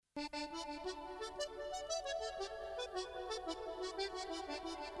Hello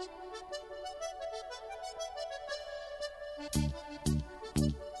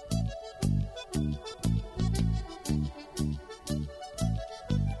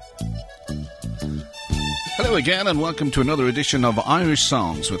again and welcome to another edition of Irish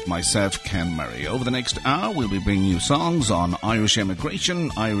Songs with myself, Ken Murray. Over the next hour we'll be bringing you songs on Irish immigration,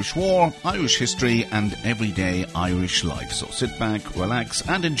 Irish war, Irish history and everyday Irish life. So sit back, relax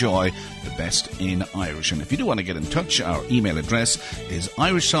and enjoy the best in Irish. And if you do want to get in touch, our email address is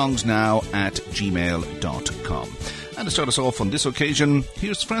irishsongsnow@gmail.com. And to start us off on this occasion,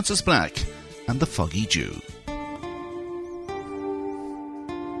 here's Francis Black and the Foggy Jew.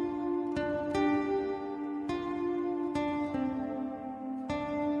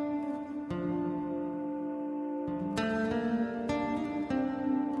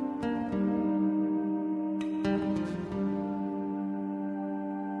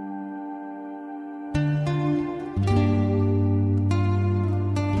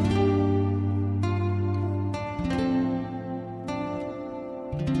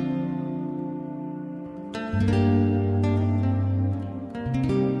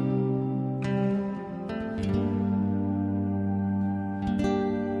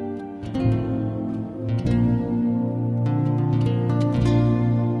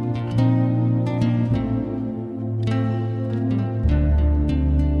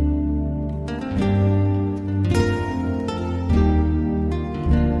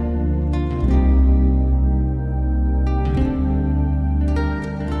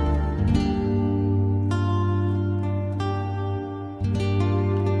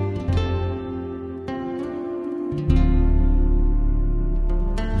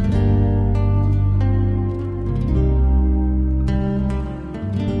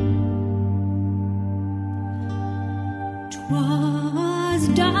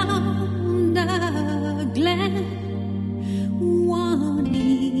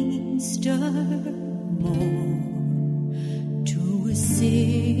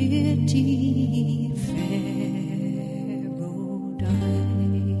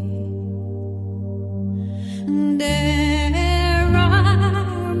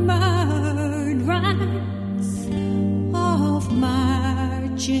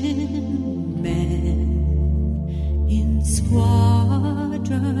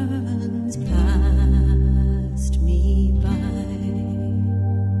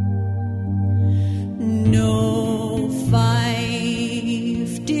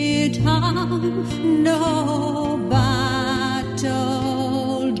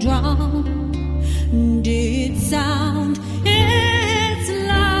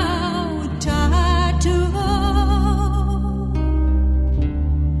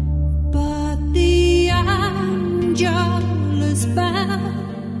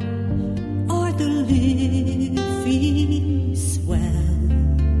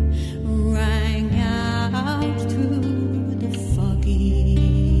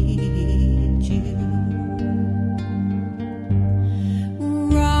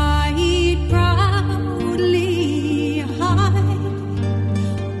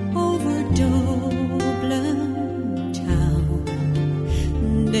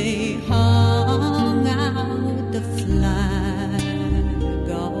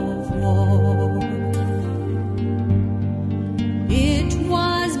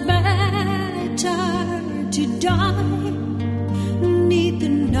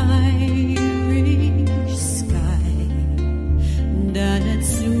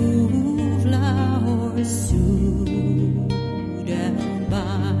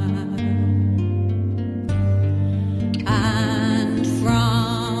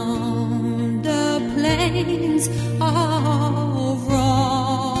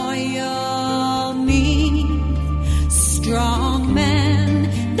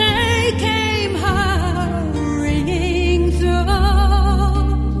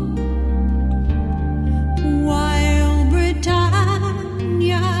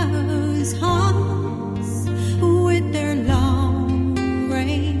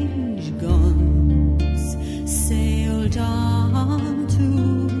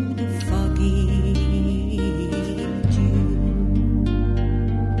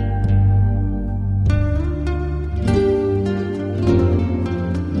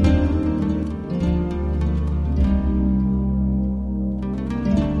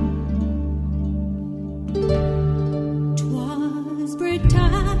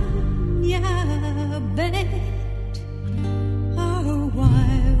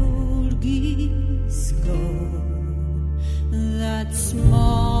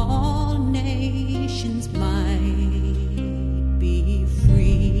 Small nations might be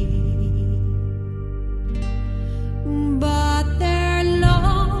free.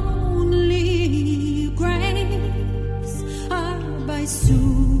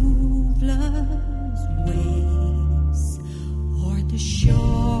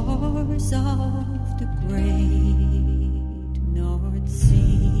 shores of the great North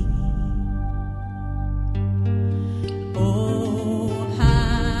Sea. Oh,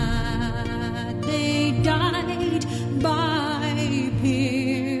 had they died by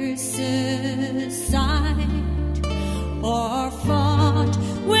Pierce's side, or fought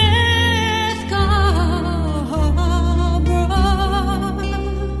with Cabra,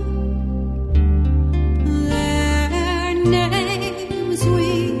 their names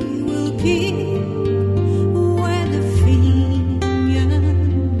we will keep where the Fenians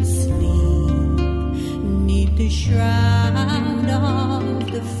sleep, 'neath the shroud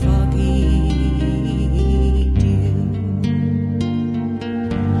of the foggy dew.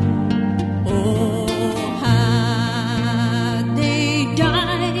 Oh, had they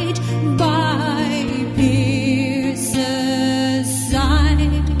died by Pierce's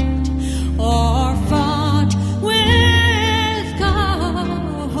side, or fought with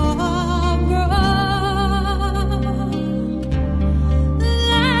Cabra,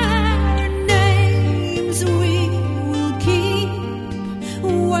 their names we will keep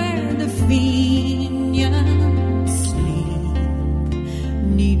where the Fenians sleep,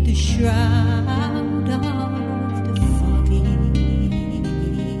 'neath the shroud of the foggy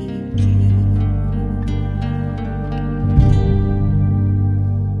dew.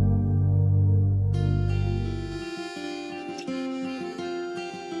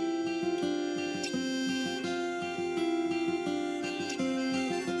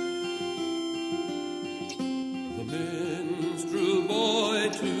 The minstrel boy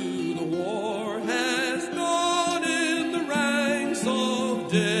to the war has gone in the ranks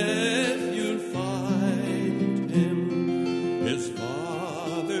of death. You'll find him. His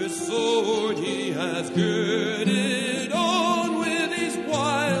father's sword he has girded on, with his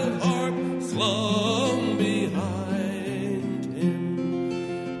wild harp slung behind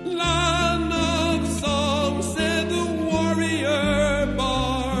him. Land of song, said the warrior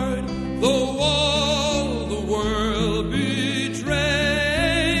bard, though all the world betrays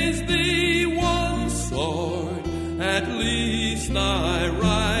thee, one sword at least thy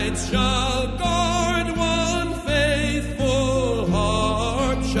rights shall guard, one faithful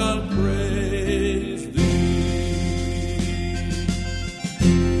harp shall praise thee.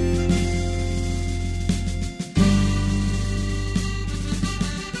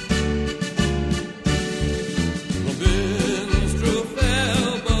 The minstrel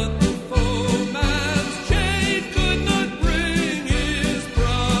fell, but the foeman's chain could not bring his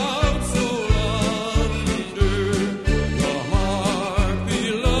proud soul under. The harp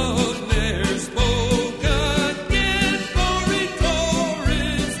beloved ne'er spoke again, for he tore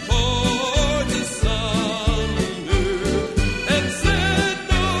his chords asunder, and said,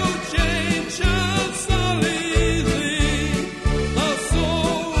 "No chain shall sully thee, the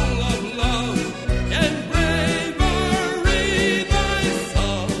soul of love and bravery. Thy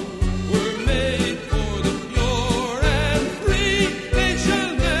songs were made for the pure and free, they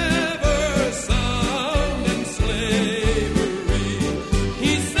shall never sound in slavery."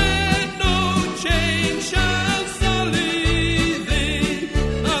 He said, "No chain shall sully thee,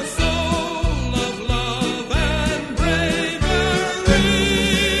 the soul of love and bravery.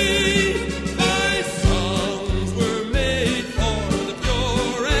 Thy songs were made for the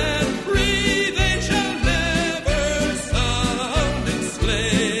pure and free, they shall never sound in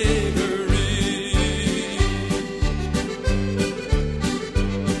slavery."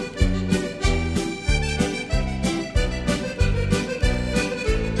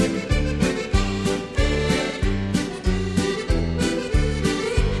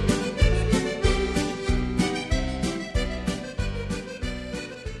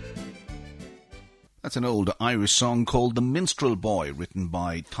 That's an old Irish song called The Minstrel Boy, written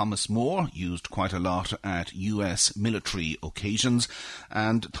by Thomas Moore, used quite a lot at US military occasions.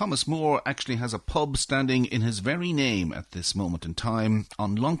 And Thomas Moore actually has a pub standing in his very name at this moment in time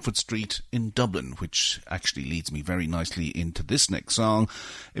on Longford Street in Dublin, which actually leads me very nicely into this next song.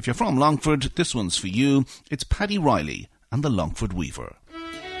 If you're from Longford, this one's for you. It's Paddy Riley and the Longford Weaver.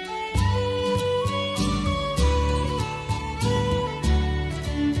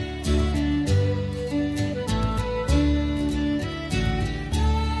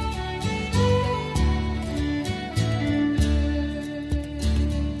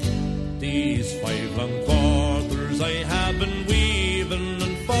 These 5 long quarters I have been weaving,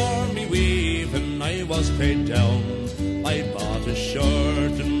 and for me weaving I was paid down. I bought a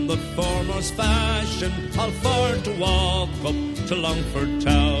shirt in the foremost fashion, all for to walk up to Longford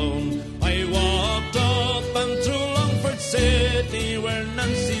town. I walked up and through Longford city, where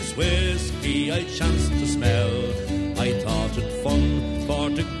Nancy's whiskey I chanced to smell. I thought it fun for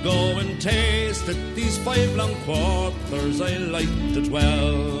to go and taste it. These 5 long quarters I liked it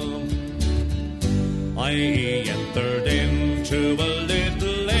well. I entered into a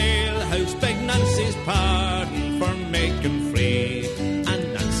little alehouse, begged Nancy's pardon for making free, and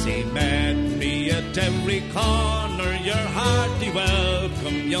Nancy met me at every corner. You're hearty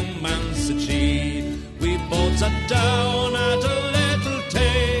welcome, young man, said she. We both sat down at a little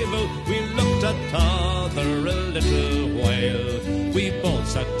table, we looked at other a little while. We both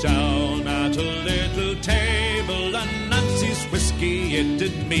sat down at a little table, and Nancy's whiskey, it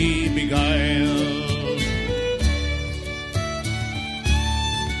did me beguile.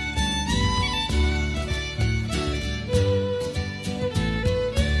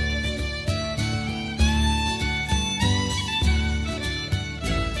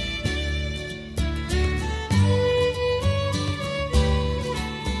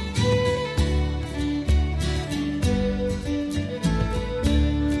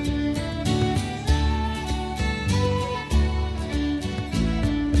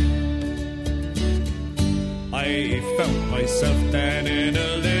 I found myself then in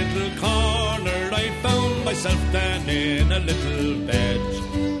a little corner, I found myself then in a little bed.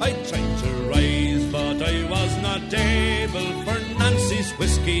 I tried to rise, but I was not able, for Nancy's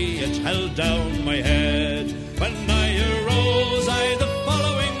whiskey, it held down my head. When I arose, the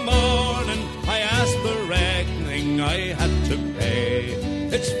following morning, I asked the reckoning I had to pay.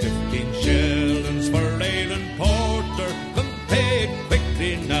 It's 15 shillings for ale and porter, come pay it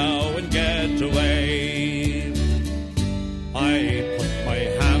quickly now and get away. I put my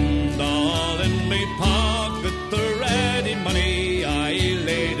hand all in my pocket, the ready money, I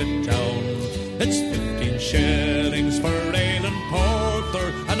laid it down. It's 15 shillings for ale and porter,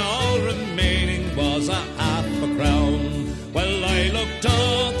 and all remaining was a half a crown. Well, I looked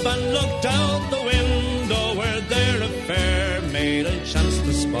up and looked out the window, where there a fair maiden chanced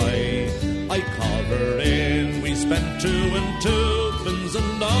to spy. I called her in, we spent 2 and 2pence,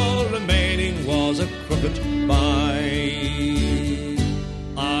 and all remaining was a crooked buy.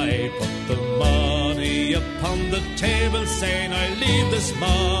 I put the money upon the table, saying I leave this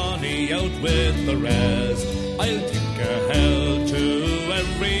money out with the rest. I'll take a health to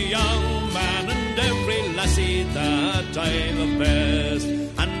every young man and every lassie that I love best.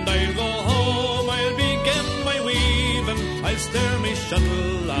 And I'll go home, I'll begin my weaving, I'll stir me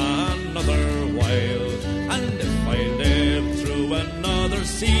shuttle another while. And if I live through another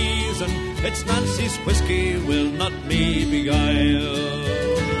season, it's Nancy's whiskey will not me beguile.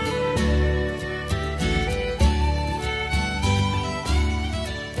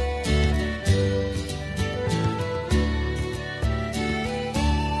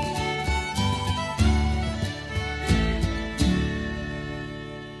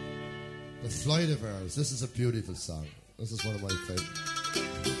 Flight of Ours. This is a beautiful song. This is one of my favorites.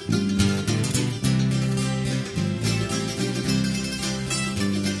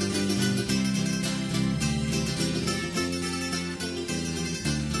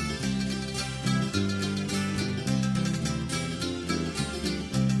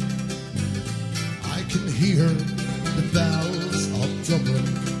 I can hear the bells of Dublin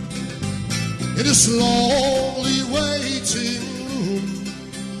in a slowly waiting room.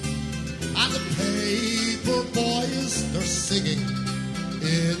 And the paper boys, they're singing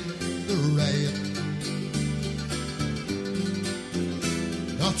in the rain.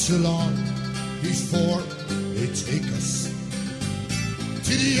 Not too long before they take us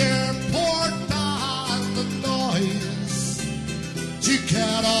to the airport and the noise to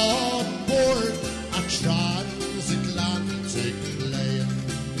get on board a transatlantic plane.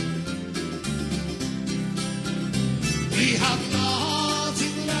 We have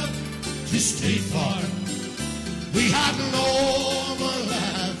nothing left to stay for. We had no more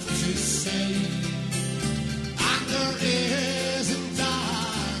left to say, and there isn't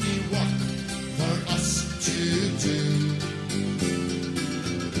any work for us to do.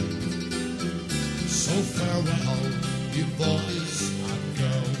 So farewell, you boys and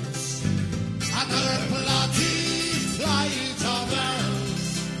girls. Another bloody flight of ours.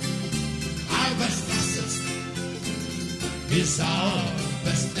 Our best asset is our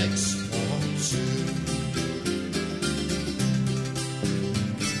best export too.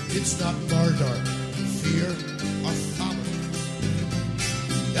 It's not murder, fear, or famine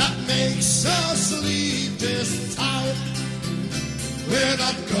that makes us leave this town. We're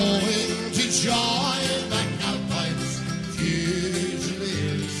not going to join the Alpines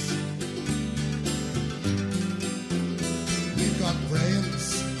fugitives. We've got brains,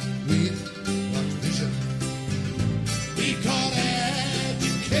 we've got vision, we've got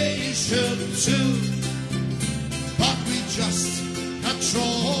education too, but we just can't throw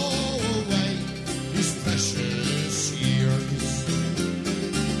away his precious years.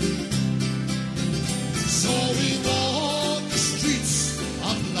 So we walk the streets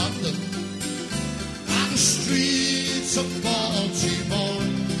of London and the streets of Baltimore,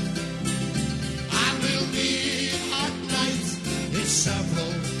 and we'll meet at night in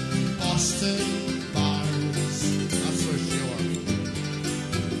several Boston bars. That's for sure.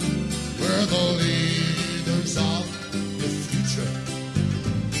 We're the leaders of the future,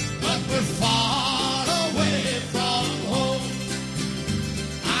 but we're far away from home,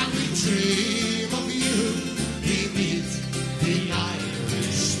 and we dream of you beneath the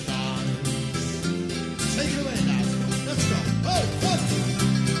Irish stars. Take it away now. Let's go. Oh, oh.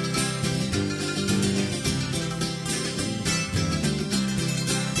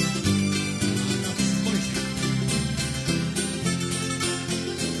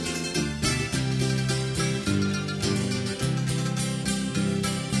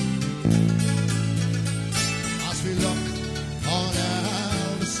 As we look on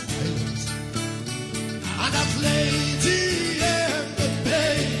Ellis Island and that lady in the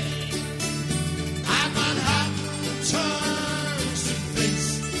bay, and Manhattan turns to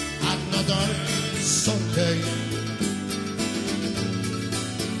face another Sunday,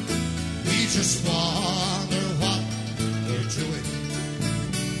 we just wonder what they're doing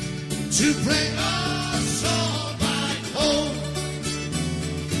to bring us all back home,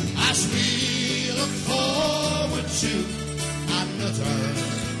 as we look forward to another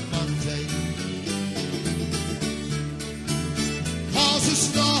Monday. 'Cause it's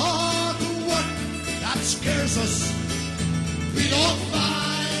not the work that scares us. We don't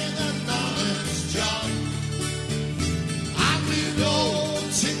find an honest job, and we know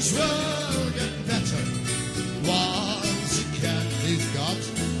things will get better once again we've got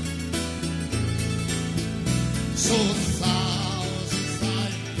so thousands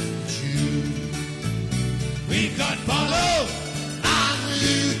like you. We got Bono and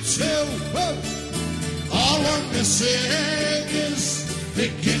you too. Whoa. All we're missing is the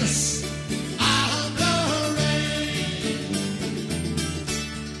Guinness and the rain.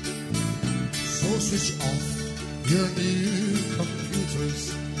 So switch off your new computers,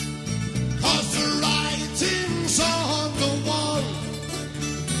 'cause the writing's on the wall.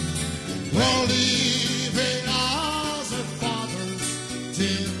 We're leaving as our fathers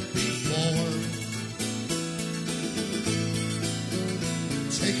did before.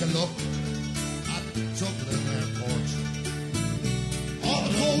 Take a look at Dublin Airport, all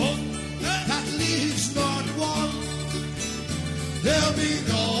the hope that leaves not one. There'll be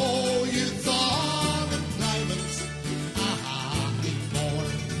no youth unemployment anymore,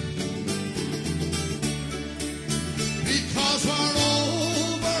 because we're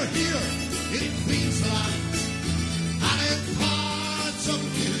over here in Queensland and in parts of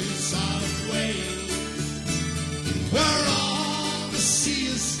New South Wales, where all the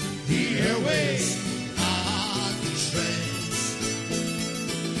seas, the airways, and the trains.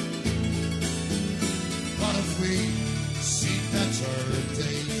 But if we see better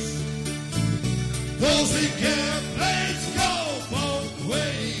days, those weekend planes go both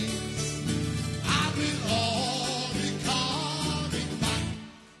ways, and we'll all be coming back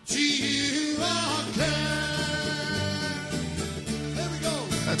to you again. There we go.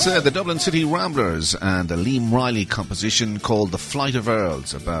 That's the Dublin City Ramblers and a Liam Riley composition called The Flight of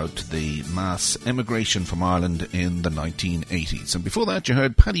Earls, about the mass emigration from Ireland in the 1980s. And before that you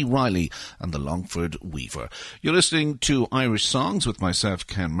heard Paddy Riley and the Longford Weaver. You're listening to Irish Songs with myself,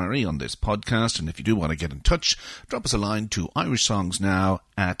 Ken Murray, on this podcast, and if you do want to get in touch, drop us a line to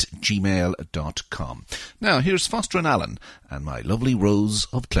irishsongsnow@gmail.com. Now here's Foster and Allen and My Lovely Rose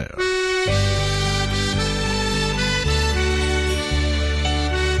of Clare.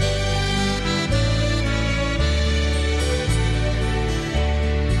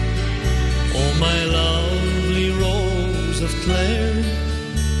 Oh, my lovely Rose of Clare,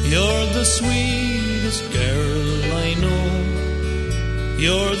 you're the sweetest girl I know.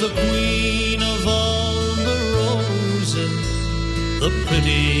 You're the queen of all the roses, the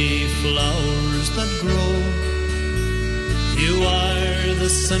pretty flowers that grow. You are the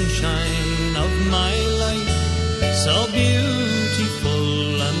sunshine of my life, so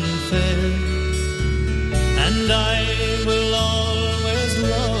beautiful and fair, and I will always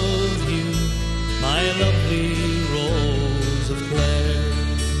love you, my lovely Rose of Clare.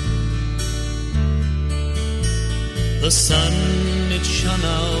 The sun, it shone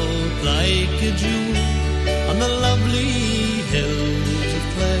out like a jewel on the lovely hills of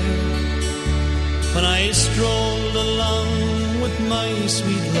Clare, when I strolled along with my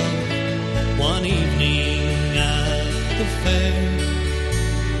sweet love one evening at the fair.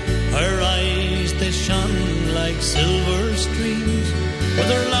 like silver streams with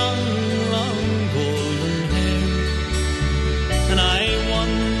her long, long golden hair. And I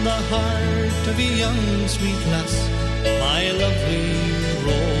won the heart of a young sweet lass, my lovely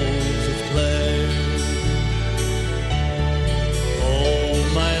Rose of Clare. Oh,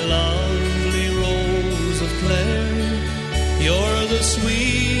 my lovely Rose of Clare, you're the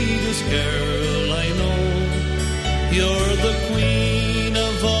sweetest girl I know. You're the queen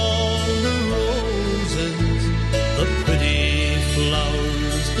of all the roses, the pretty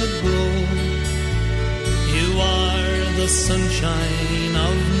flowers that grow. You are the sunshine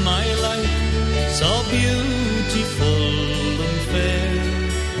of my life, so beautiful and fair.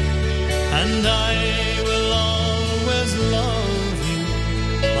 And I will always love you,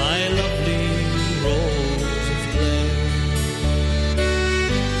 my lovely Rose of Clare.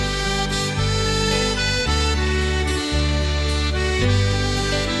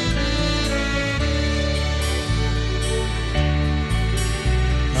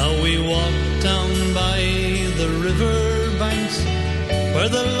 Now we walk down by the river banks where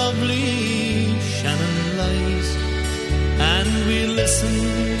the lovely Shannon lies, and we listen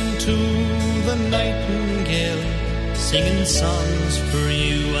to the nightingale singing songs for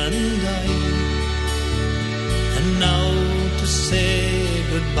you and I. And now to say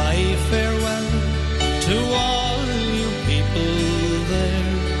goodbye, farewell to all you people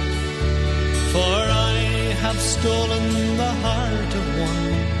there, for I have stolen the heart of one,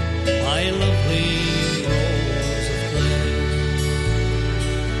 my lovely Rose of Clare.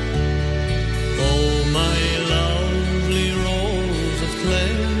 Oh, my lovely Rose of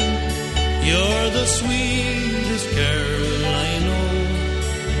Clare, you're the sweetest girl I know.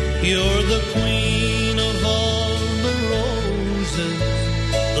 You're the queen of all the roses,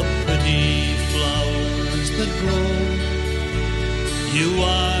 the pretty flowers that grow. You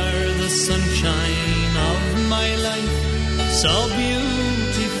are the sunshine of my life, so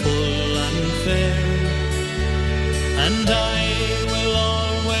beautiful and fair. And I will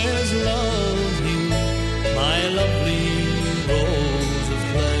always love you, my lovely Rose of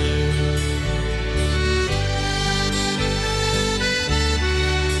Clare.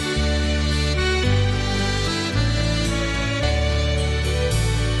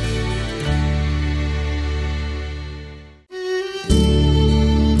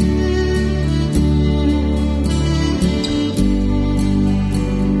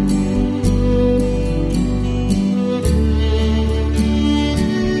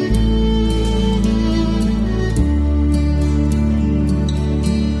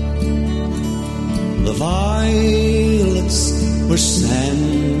 Violets were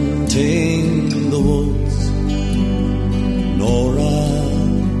scenting the woods, Nora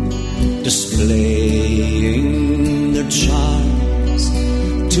displaying their charms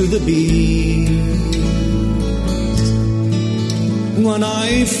to the bees. When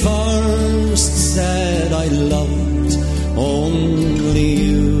I first said I loved only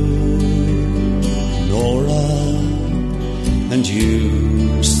you, Nora, and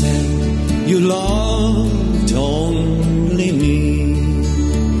you said you loved only me.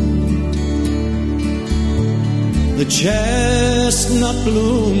 The chestnut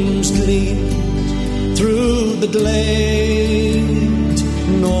blooms gleamed through the glade,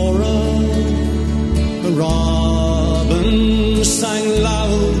 Nora. The robin sang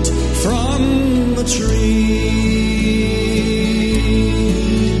loud from the tree.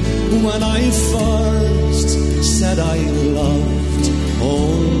 When I first said I loved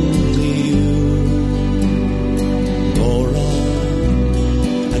only you, Nora,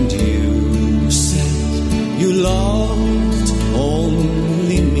 and you said you loved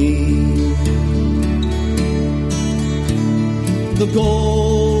only me. The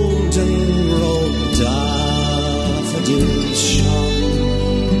golden robed daffodils shone,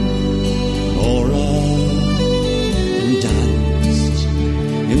 Nora, and danced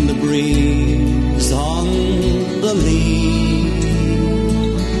in the breeze on the lea.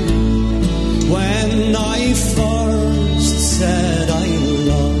 When I first said I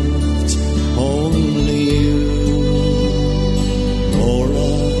loved only you,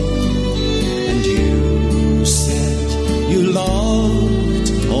 Nora, and you said you loved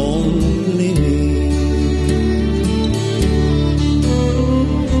only me.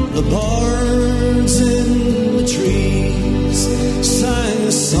 The birds in the trees sang a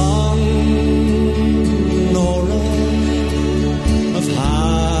song, Nora,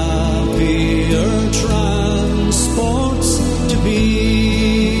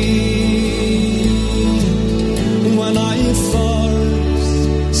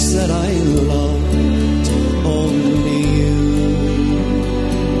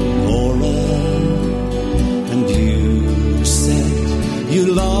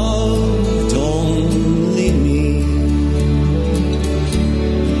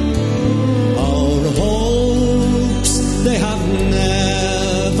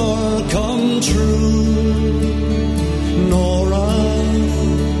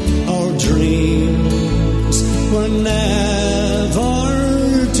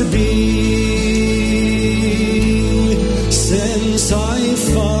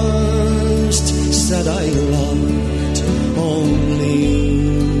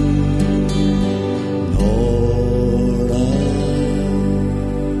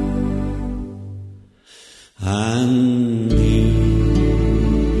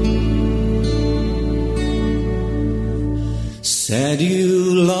 said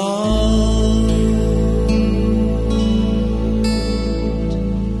you loved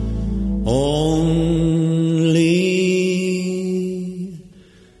only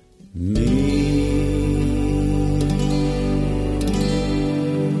me.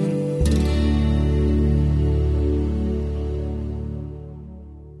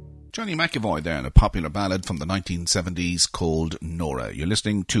 Johnny McAvoy there in a popular ballad from the 1970s called Nora. You're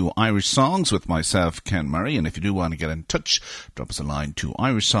listening to Irish Songs with myself, Ken Murray, and if you do want to get in touch, drop us a line to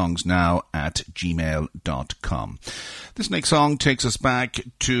irishsongsnow@gmail.com. This next song takes us back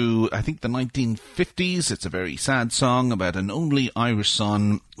to, I think, the 1950s. It's a very sad song about an only Irish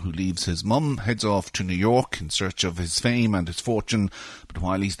son who leaves his mum, heads off to New York in search of his fame and his fortune, but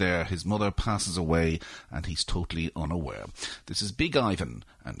while he's there, his mother passes away and he's totally unaware. This is Big Ivan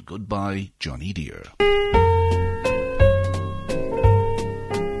and Goodbye Johnny Dear.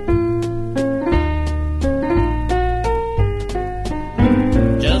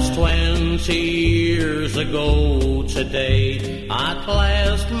 Just 20 years ago today, I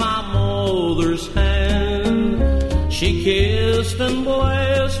clasped my mother's hand. She kissed and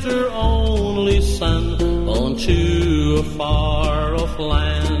blessed her only son unto a far-off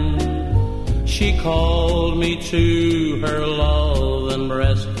land. She called me to her love and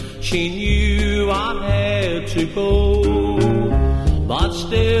breast. She knew I had to go, but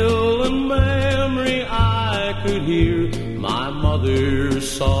still in memory I could hear my mother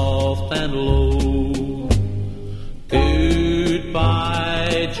soft and low.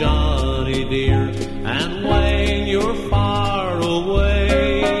 Goodbye, Johnny dear, and when you're far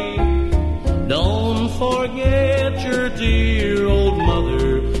away, don't forget your dear old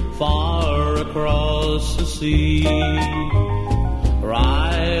mother far across the sea.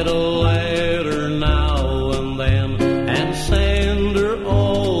 Write a letter now and then and send her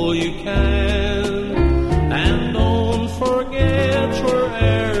all you can, and don't forget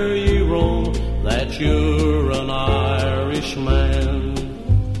where'er you roam that you're an Irishman.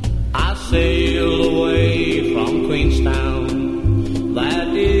 I sailed away from Queenstown, that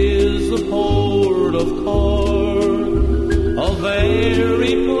is the port of Cork, a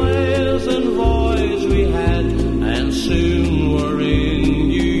very pleasant voyage we had, and soon we're in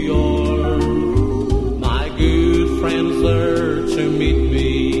New York. My good friends there to meet me,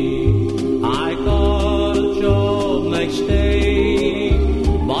 I got a job next day,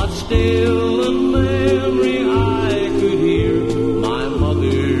 but still in memory I could hear my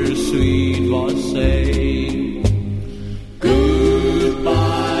mother's sweet voice say,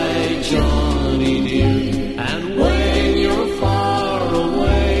 goodbye, Johnny dear, and when you're far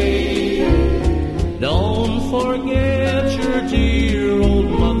away, don't forget your dear old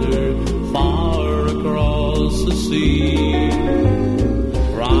mother far across the sea.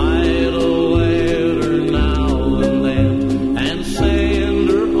 Write a letter now and then and send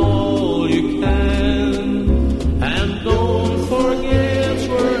her all you can, and don't forget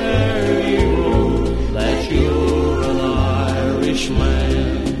where'er you roam that you're an Irishman.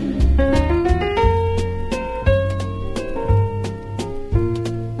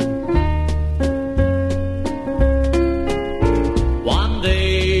 One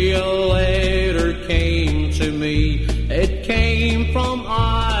day a letter came to me. It came from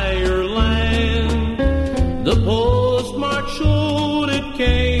Ireland. The postmark showed it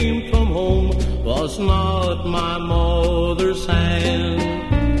came from home. Was not my mother's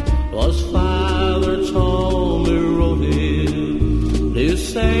hand. Was Father Tom who wrote it to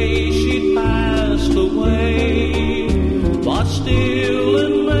say she'd passed away, but still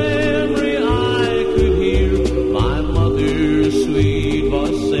in memory I could hear my mother's sweet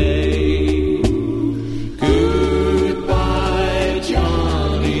voice say, goodbye,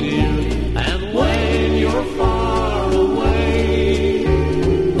 Johnny dear, and when you're far away,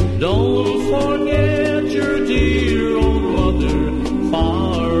 don't forget your dear old mother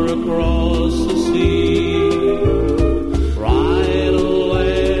far across the sea. Write a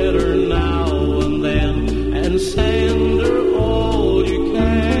letter now and then and send her all you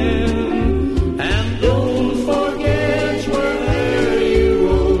can, and don't forget wherever you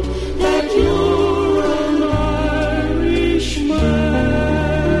roam that you're an Irishman.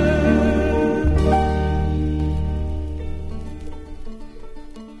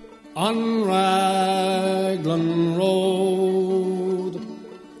 On Raglan Road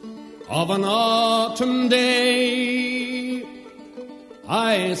of an autumn day,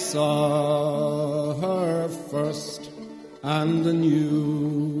 I saw her first and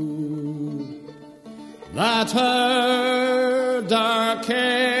knew that her dark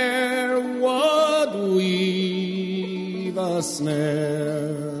hair would weave a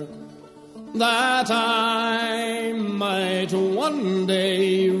snare, that I might might one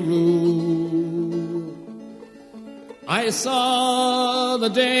day rule. I saw the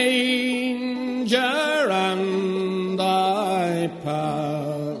danger and I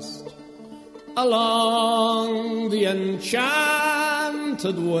passed along the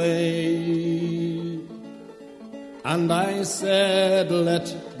enchanted way, and I said,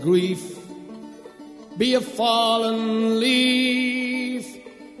 let grief be a fallen leaf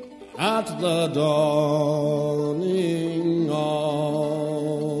at the dawning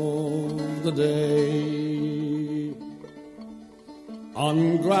of the day.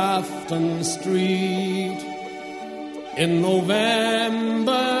 On Grafton Street in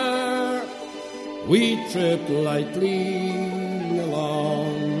November, we tripped lightly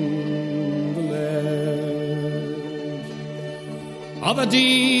along the ledge of a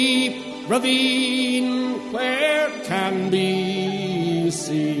deep ravine where can be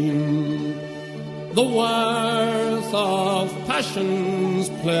seen the worth of passion's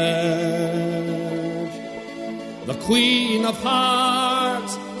pledge. The Queen of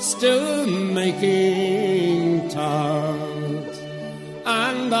Hearts still making tarts,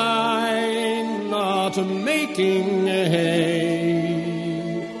 and I not making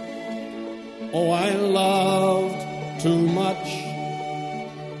hay. Oh, I loved too much,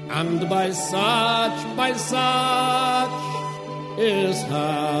 and by such is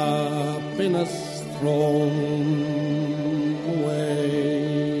happiness thrown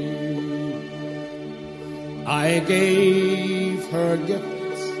away. I gave her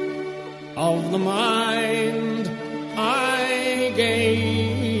gifts of the mind, I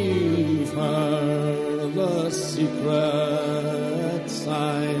gave her the secret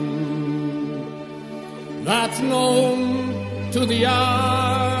sign that's known to the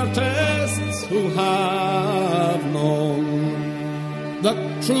artists who have known the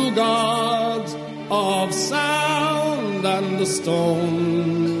true gods of sound and the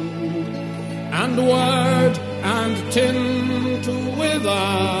stone, and word and tint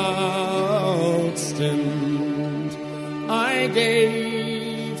without stint. I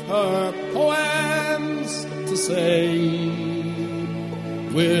gave her poems to say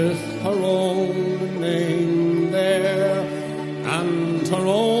with her own name there, and her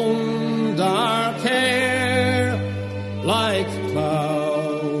own dark hair like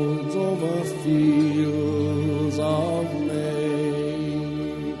clouds over fields of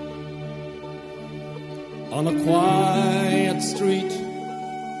May. On a quiet street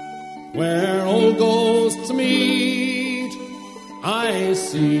where old ghosts meet, I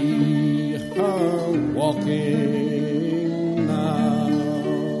see her walking now,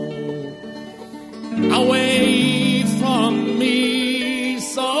 away from me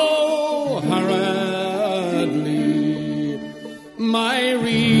so hurriedly. My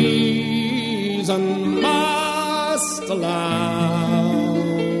reason must allow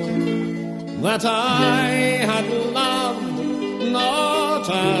that I had loved not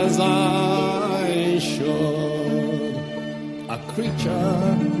as I should, a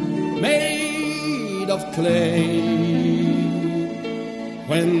creature made of clay.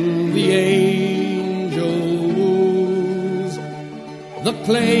 When the angel woos, the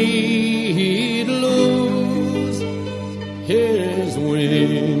clay he'd lose his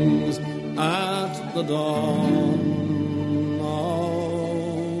wings at the dawn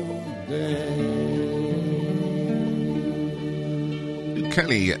of day.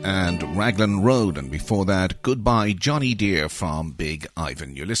 Kelly and Raglan Road, and before that, Goodbye Johnny Dear from Big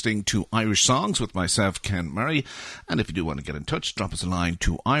Ivan. You're listening to Irish Songs with myself, Ken Murray, and if you do want to get in touch, drop us a line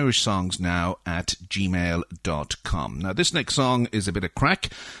to irishsongsnow@gmail.com. Now, this next song is a bit of crack.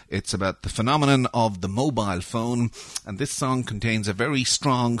 It's about the phenomenon of the mobile phone, and this song contains a very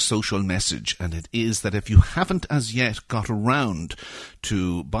strong social message, and it is that if you haven't as yet got around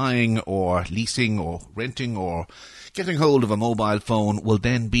to buying or leasing or renting or getting hold of a mobile phone, will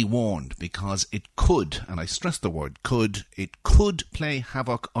then be warned, because it could, and I stress the word could, it could play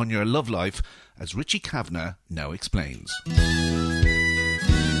havoc on your love life, as Richie Kavanagh now explains.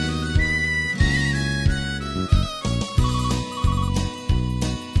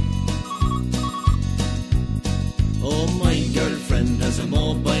 Oh, my girlfriend has a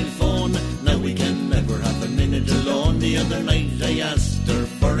mobile phone. Now we can never have a minute alone. The other night I asked her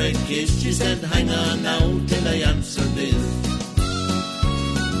for a kiss. She said, hang on now till I answer this.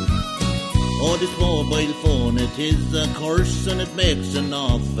 Oh, this mobile phone, it is a curse, and it makes an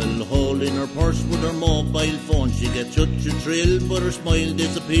awful hole in her purse. With her mobile phone she gets such a thrill, but her smile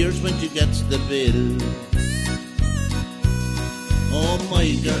disappears when she gets the bill. Oh,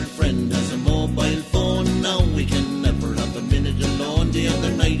 my girlfriend has a mobile phone. Now we can never have a minute alone. The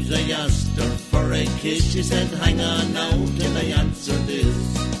other night I asked her for a a kiss. She said, hang on now till I answer this.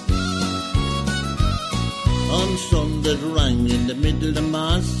 On Sunday it rang in the middle of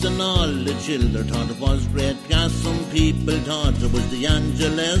Mass, and all the children thought it was great gas. Some people thought it was the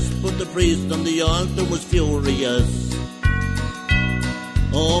Angelus, but the priest on the altar was furious.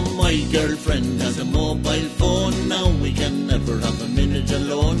 Oh, my girlfriend has a mobile phone, now we can never have a minute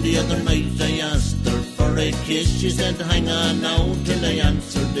alone. The other night I asked her for a kiss. She said, hang on now till I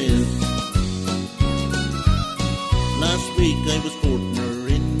answer this. Last week I was courting her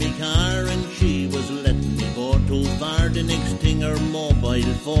in me car, and she was letting me go too far. The next thing her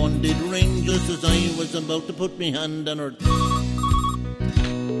mobile phone did ring, just as I was about to put me hand on her.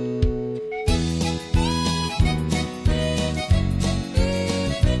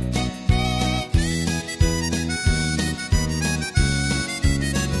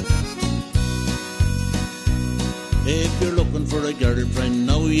 If you're looking for a girlfriend,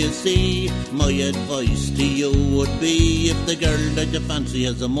 now you see, my advice to you would be, if the girl that you fancy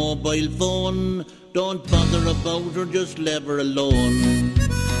has a mobile phone, don't bother about her, just leave her alone.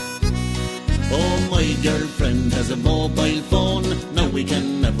 Oh, my girlfriend has a mobile phone, now we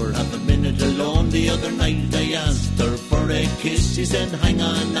can never have a minute alone. The other night I asked her for a kiss. She said, hang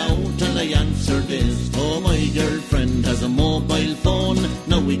on now till I answer this. Oh, my girlfriend has a mobile phone,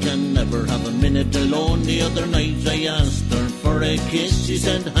 now we can never have a minute alone. The other night I asked her for a kiss. She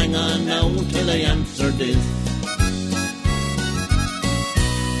said, hang on now till I answer this.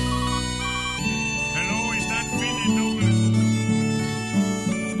 Hello, is that Vinnie Dublin?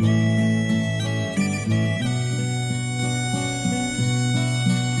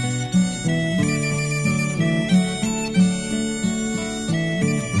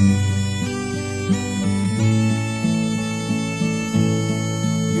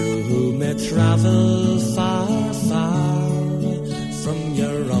 Travel far, far from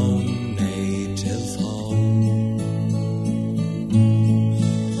your own native home.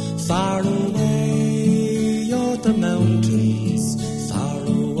 Far away o'er the mountains, far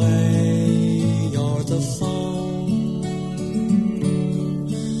away o'er the foam.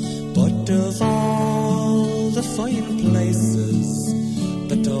 But of all the fine places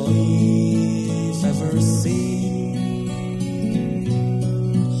that I've ever seen,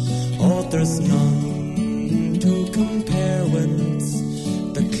 there's none to compare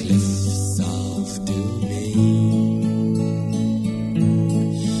with the cliffs of Dooney.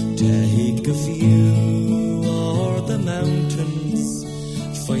 Take a view o'er the mountains,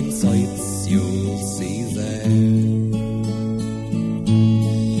 fine sights you'll see there.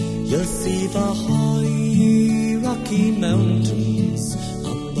 You'll see the high Rocky Mountains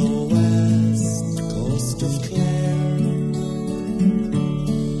on the west coast of Clare.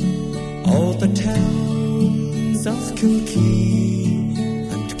 All the towns of Kilkee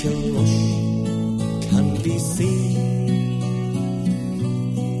and Kilrush can be seen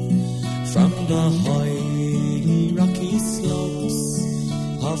from the high rocky slopes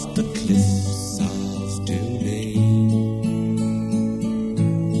of the cliffs of Dooney.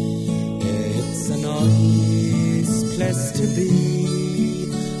 It's a nice place to be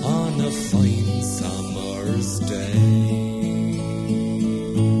on a fine summer's day,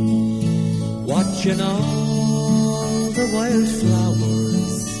 watching all the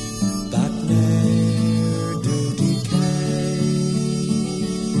wildflowers that ne'er do decay.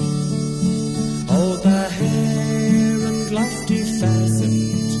 Oh, the hare and lofty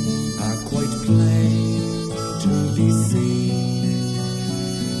pheasant are quite plain to be seen,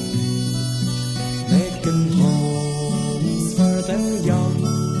 making homes for their young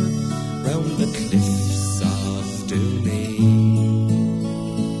round the cliffs of Dooney.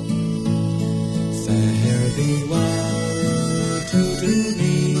 Fare thee well to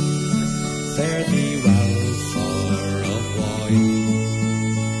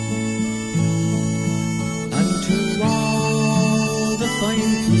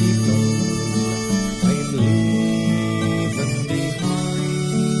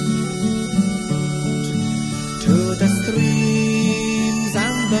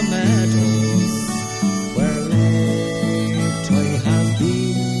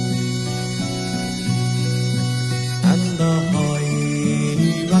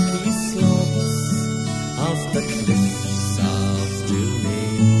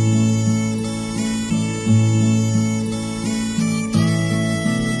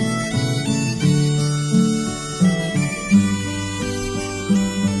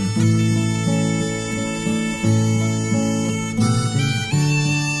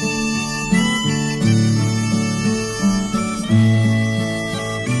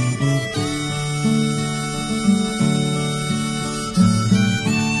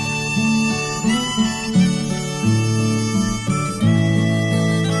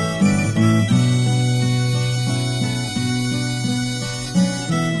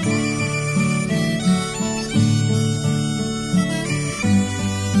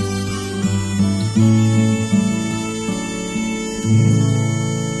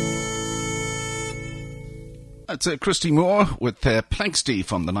That's Christy Moore with Planxty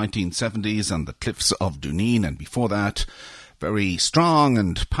from the 1970s and the Cliffs of Dooneen. And before that, very strong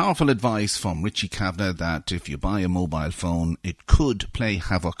and powerful advice from Richie Kavanagh that if you buy a mobile phone, it could play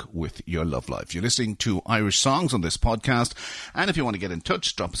havoc with your love life. You're listening to Irish Songs on this podcast. And if you want to get in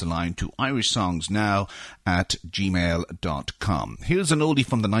touch, drop us a line to irishsongsnow@gmail.com. Here's an oldie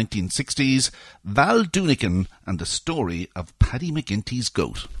from the 1960s, Val Doonican and the story of Paddy McGinty's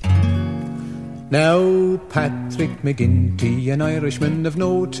goat. Now, Patrick McGinty, an Irishman of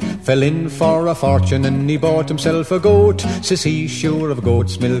note, fell in for a fortune and he bought himself a goat. Says he, sure of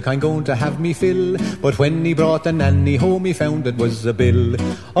goat's milk I'm going to have me fill. But when he brought the nanny home he found it was a bill.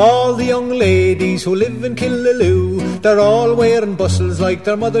 All the young ladies who live in Killaloe, they're all wearing bustles like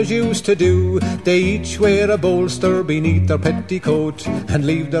their mothers used to do. They each wear a bolster beneath their petticoat and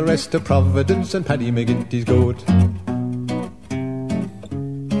leave the rest to Providence and Paddy McGinty's goat.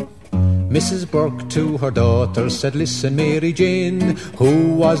 Mrs. Burke to her daughter said, listen, Mary Jane,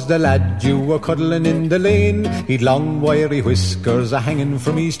 who was the lad you were cuddling in the lane? He'd long wiry whiskers a-hanging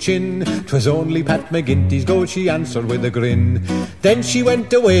from his chin. 'Twas only Pat McGinty's goat, she answered with a grin. Then she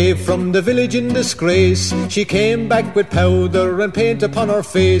went away from the village in disgrace. She came back with powder and paint upon her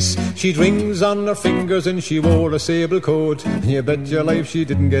face. She'd rings on her fingers and she wore a sable coat. And you bet your life she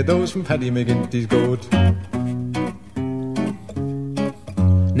didn't get those from Paddy McGinty's goat.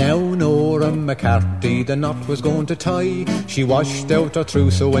 Now Nora McCarthy, the knot was going to tie. She washed out her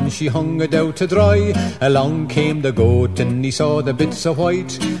trousseau when she hung it out to dry. Along came the goat and he saw the bits of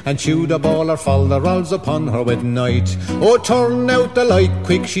white and chewed up all her folderols upon her wedding night. Oh, turn out the light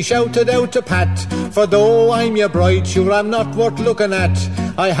quick, she shouted out to Pat, for though I'm your bride, sure I'm not worth looking at.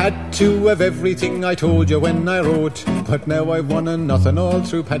 I had to have everything I told you when I wrote, but now I've won and nothing all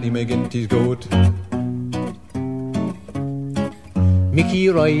through Paddy McGinty's goat. Mickey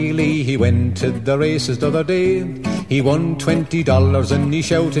Riley, he went to the races the other day. He won $20 and he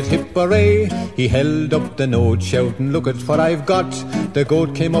shouted hip hooray. He held up the note shouting, look at what I've got. The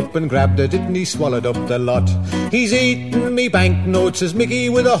goat came up and grabbed it and he swallowed up the lot. He's eaten me banknotes, says Mickey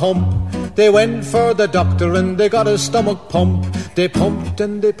with a hump. They went for the doctor and they got a stomach pump. They pumped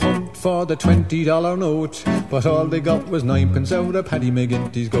and they pumped for the $20 note, but all they got was 9p out of Paddy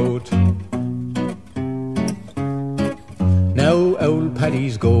McGinty's goat. Now old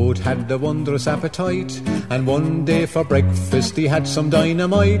Paddy's goat had a wondrous appetite, and one day for breakfast he had some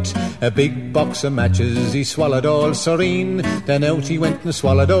dynamite. A big box of matches he swallowed all serene, then out he went and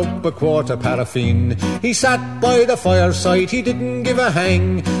swallowed up a quart of paraffin. He sat by the fireside, he didn't give a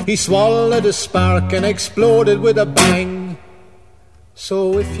hang. He swallowed a spark and exploded with a bang.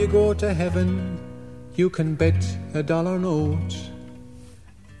 So if you go to heaven, you can bet a $1 note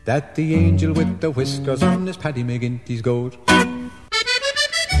that the angel with the whiskers on is Paddy McGinty's goat.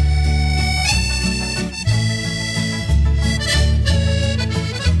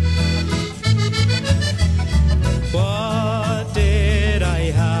 What did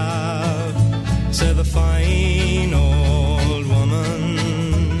I have? Said the fine old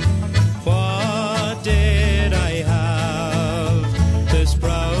woman. What did I have? This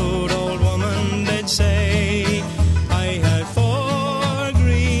proud old woman did say.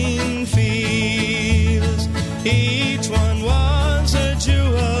 Each one was a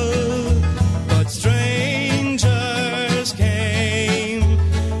jewel, but strangers came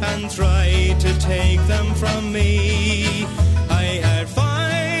and tried to take them from me. I had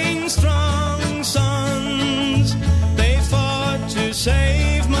 5 strong sons. They fought to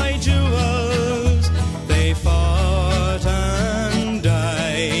save my jewels. They fought and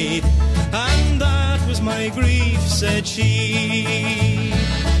died, and that was my grief, said she.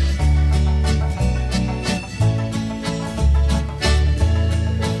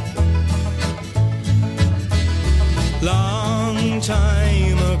 Long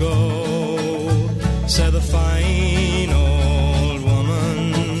time ago, said the fine old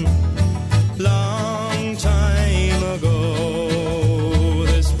woman. Long time ago,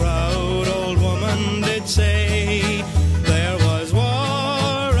 this proud old woman did say there was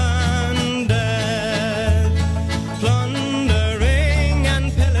war and death, plundering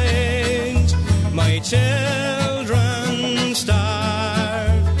and pillage. My children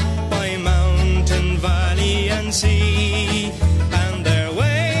starved by mountain, valley and sea.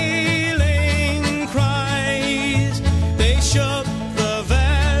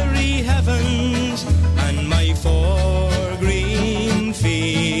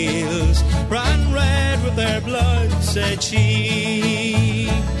 Said she.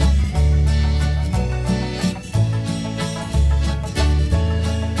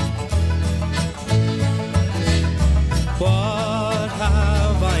 What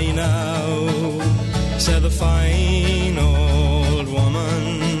have I now? Said the fine old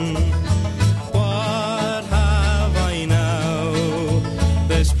woman. What have I now?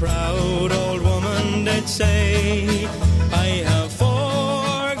 This proud old woman did say, I have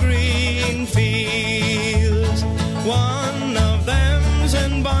 4 green fields. One of them's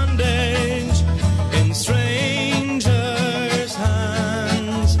in bondage, in strangers'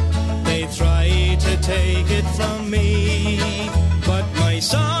 hands. They try to take it from me, but my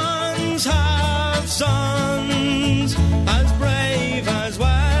sons have sons as brave as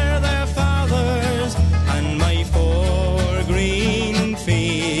were their fathers, and my 4 green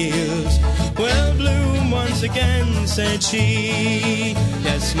fields will bloom once again, said she.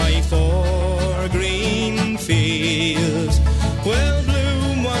 Yes, my 4 green fields will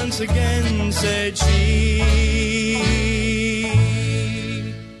bloom once again, said she.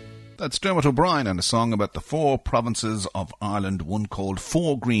 That's Dermot O'Brien and a song about the 4 provinces of Ireland, one called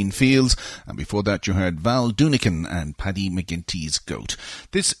 4 Green Fields. And before that you heard Val Doonican and Paddy McGinty's Goat.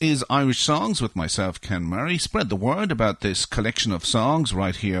 This is Irish Songs with myself, Ken Murray. Spread the word about this collection of songs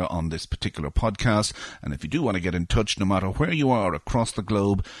right here on this particular podcast. And if you do want to get in touch, no matter where you are across the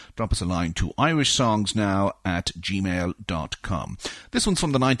globe, drop us a line to irishsongsnow@gmail.com. This one's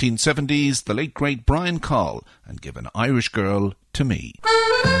from the 1970s, the late great Brian Call, and Give an Irish Girl to Me.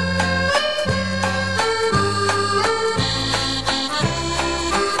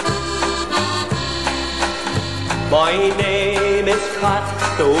 My name is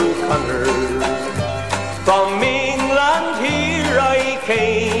Pat O'Connor. From England here I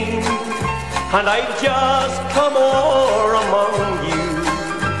came, and I've just come o'er among you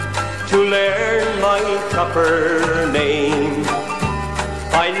to learn my proper name.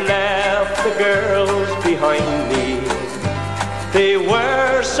 I left the girls behind me. They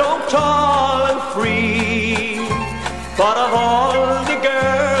were so tall and free, but of all the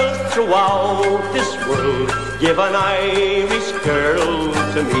girls throughout this world, give an Irish girl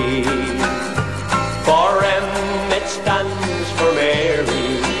to me. For M it stands for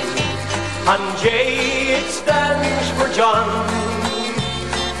Mary, and J it stands for John,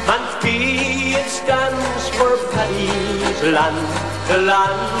 and P it stands for Paddy's land, the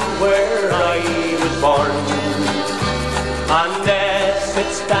land where I was born. And S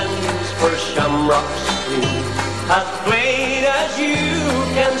it stands for Shamrock Street, as plain as you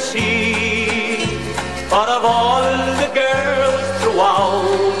can see. But of all the girls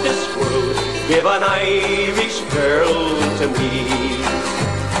throughout this world, give an Irish girl to me.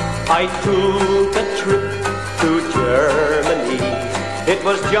 I took a trip to Germany, it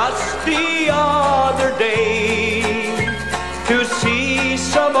was just the other day, to see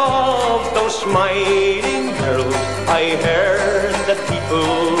some of those smiling girls I heard the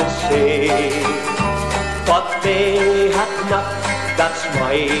people say. But they had not that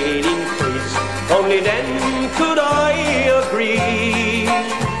smiling face, only then could I agree.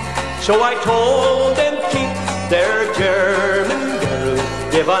 So I told them keep their German girl,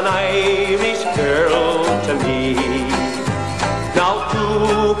 give an Irish girl to me. Now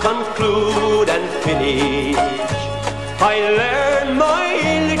to conclude and finish, I learn my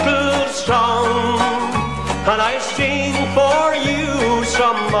little song, and I sing for you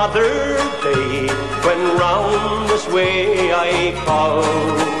some other day, when round this way I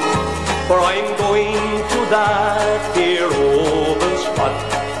come. For I'm going to that dear open spot,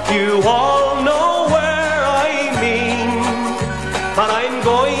 you all know where I mean, and I'm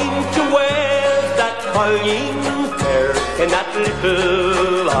going to wear that Colleen fair in that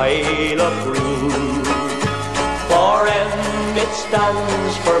little Isle of Green. For M it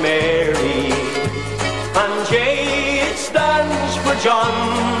stands for Mary, and J it stands for John,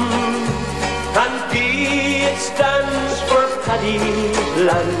 and P it stands for Paddy's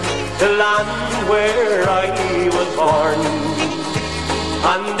land, the land where I was born.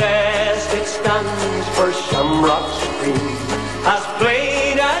 And S it stands for Shamrock Street, as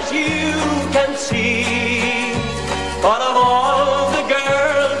plain as you can see. But of all the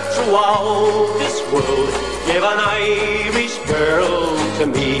girls throughout this world, give an Irish girl to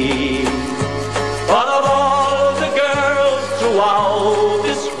me. But of all the girls throughout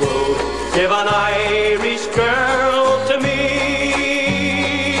this world, give an Irish girl to me.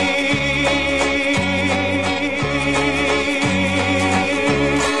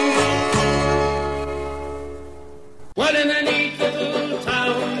 Well, in a neat little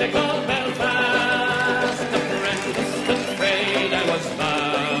town they call Belfast, apprentice to trade I was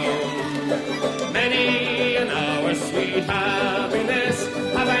found. Many an hour sweet happiness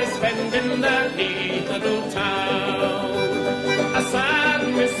have I spent in that neat little town. A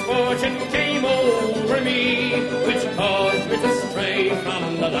sad misfortune came over me,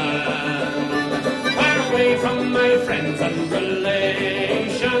 from my friends and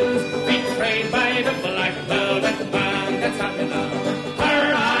relations, betrayed by the black velvet band. That's how you know.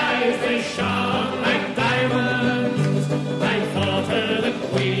 Her eyes, they shone like diamonds. I thought her the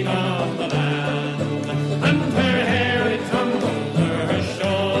queen of the land. And her hair, it hung over her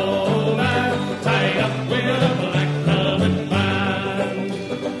shoulder, tied up with a black velvet band.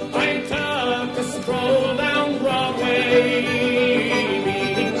 I took a stroll down Broadway,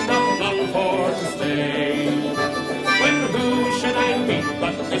 meaning not long for to stay. When who should I meet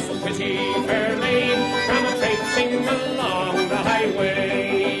but this pretty fair maid, come traipsing along the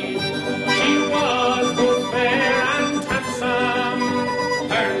highway. She was both fair and handsome,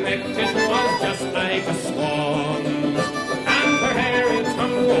 her neck it was just like a swan, and her hair it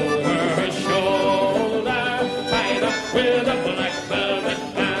hung over her shoulder, tied up with a black velvet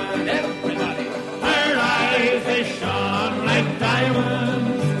band. Everybody, her eyes they shone like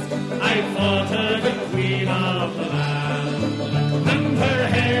diamonds. I thought her the queen of the land, and her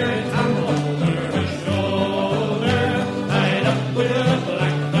hair it hung over her shoulder, tied up with a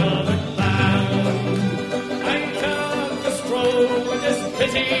black velvet band. I took a stroll with this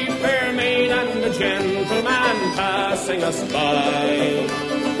pretty fair maid and a gentleman passing us by.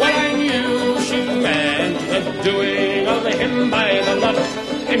 Well, I knew she meant the doing of him by the lot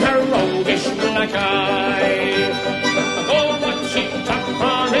in her roguish black eye. Oh, but she took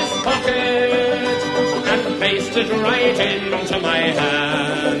on his pocket and placed it right into my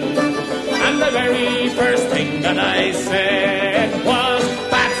hand. And the very first thing that I said was,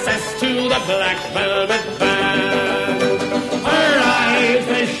 access to the black velvet band. Her eyes,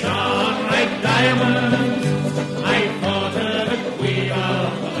 they shone like diamonds. I thought her the queen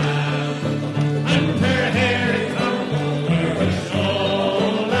of the land. And her hair it hung over her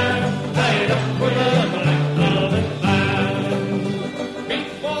shoulder, tied up with a black velvet band.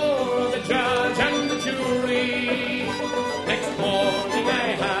 Before the judge and the jury, next morning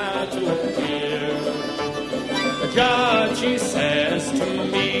I had to appear. The judge, he says to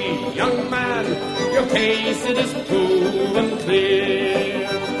me, young man, your case it is proven clear.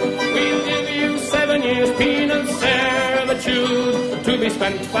 We'll give you 7 years penal servitude to be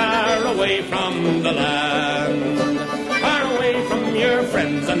spent far away from the land, far away from your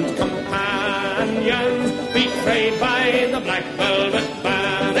friends and companions, betrayed by the black velvet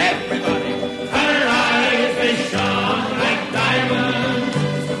band. Everybody, her eyes they shone like diamonds.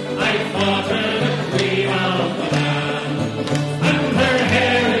 I thought her the queen of the land, and her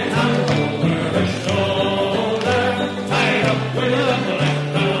hair it hung over her shoulder, tied up with a black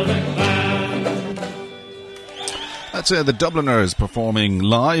velvet band. That's the Dubliners performing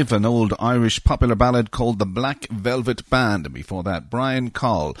live an old Irish popular ballad called The Black Velvet Band. And before that, Brian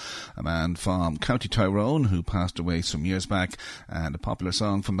Call, a man from County Tyrone who passed away some years back, and a popular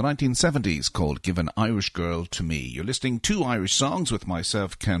song from the 1970s called Give an Irish Girl to Me. You're listening to Irish Songs with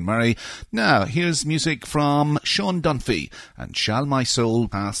myself, Ken Murray. Now, here's music from Sean Dunphy and Shall My Soul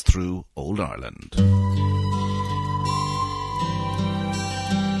Pass Through Old Ireland.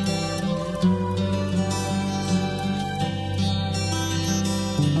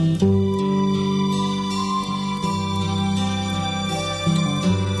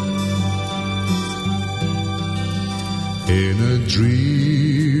 In a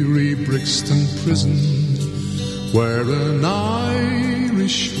dreary Brixton prison, where an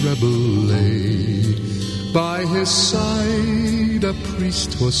Irish rebel lay, by his side a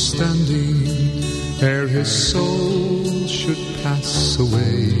priest was standing, ere his soul should pass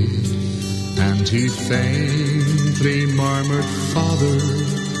away. And he faintly murmured, Father,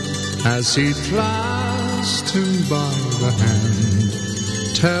 as he clasped him by the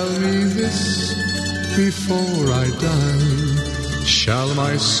hand, tell me this before I die, shall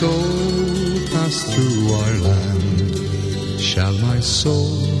my soul pass through our land? Shall my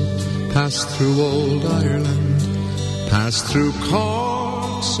soul pass through old Ireland, pass through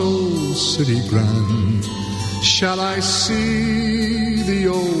Cork's old city grand? Shall I see the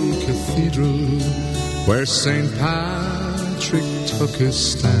old cathedral where St. Patrick took his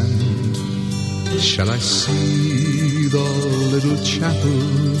stand? Shall I see the little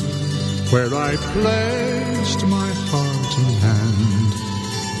chapel where I pledged my heart and hand?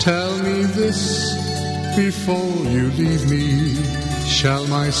 Tell me this before you leave me, shall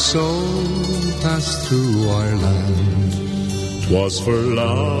my soul pass through our land? 'Twas for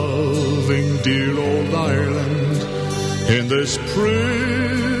loving dear old Ireland, in this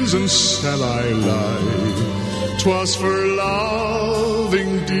prison cell I lie. 'Twas for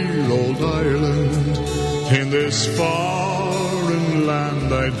loving dear old Ireland, in this foreign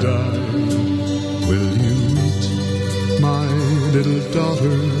land I die. Will you meet my little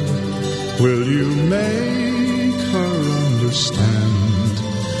daughter? Will you make her understand.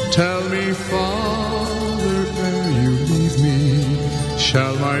 Tell me, Father, ere you leave me,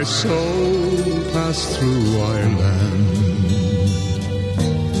 shall my soul pass through Ireland?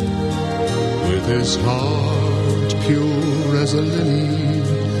 With his heart pure as a lily,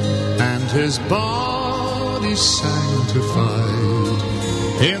 and his body sanctified,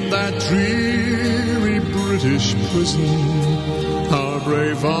 in that dreary British prison, our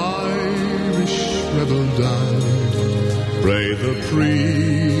brave Irish rebel died. Pray the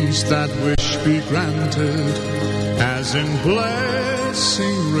priest that wish be granted, as in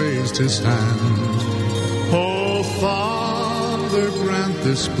blessing raised his hand. Oh, Father, grant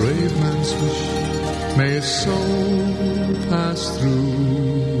this brave man's wish, may his soul pass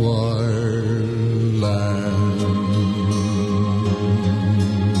through our land.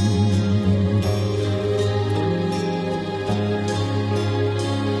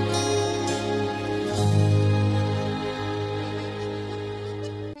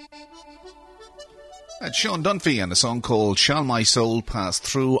 That's Sean Dunphy and a song called Shall My Soul Pass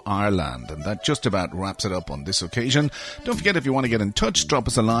Through Ireland. And that just about wraps it up on this occasion. Don't forget, if you want to get in touch, drop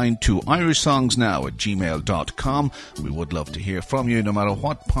us a line to irishsongsnow@gmail.com. We would love to hear from you, no matter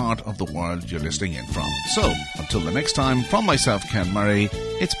what part of the world you're listening in from. So, until the next time, from myself, Ken Murray,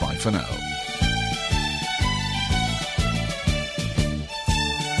 it's bye for now.